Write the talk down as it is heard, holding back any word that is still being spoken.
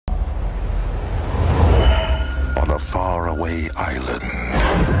faraway island,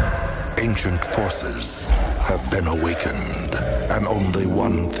 ancient forces have been awakened, and only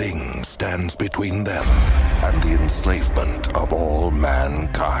one thing stands between them and the enslavement of all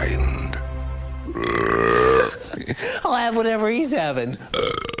mankind. I'll have whatever he's having.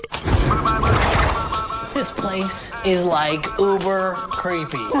 This place is like uber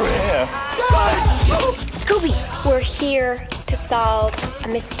creepy. Yeah. Scooby, we're here to solve a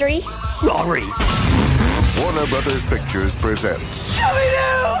mystery. Rory. Warner Brothers Pictures presents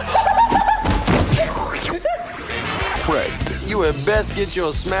Fred, You had best get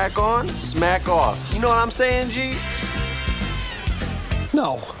your smack on, smack off. You know what I'm saying, G?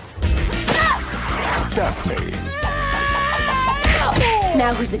 No. Daphne,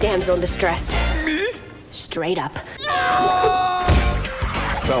 Now who's the damsel in distress? Me? Straight up.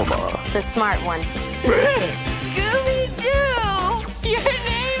 Velma, The smart one. Scooby-Doo! Your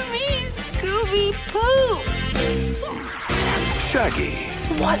name means Scooby-Poo! Shaggy,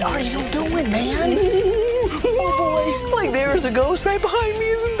 What are you doing, man? Oh, boy. Like there's a ghost right behind me,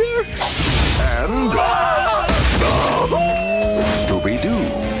 isn't there? and Scooby-Doo. Scooby-Doo!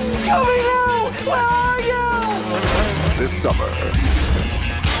 Where are you? This summer,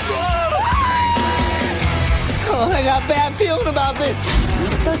 Oh, I got a bad feeling about this.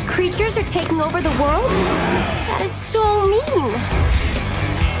 Those creatures are taking over the world? That is so mean.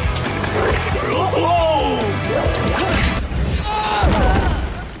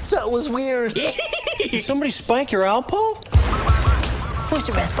 That was weird. Did somebody spike your Alpo? Who's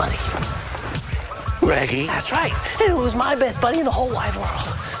your best buddy? Reggie. That's right. And who's my best buddy in the whole wide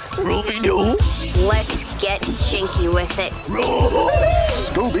world? Ruby-Doo. Let's get jinky with it.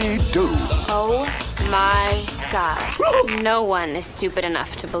 Scooby-Doo. Oh my God. No one is stupid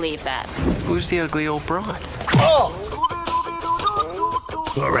enough to believe that. Who's the ugly old broad? Oh!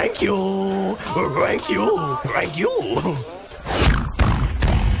 Thank you. Thank you. Thank you.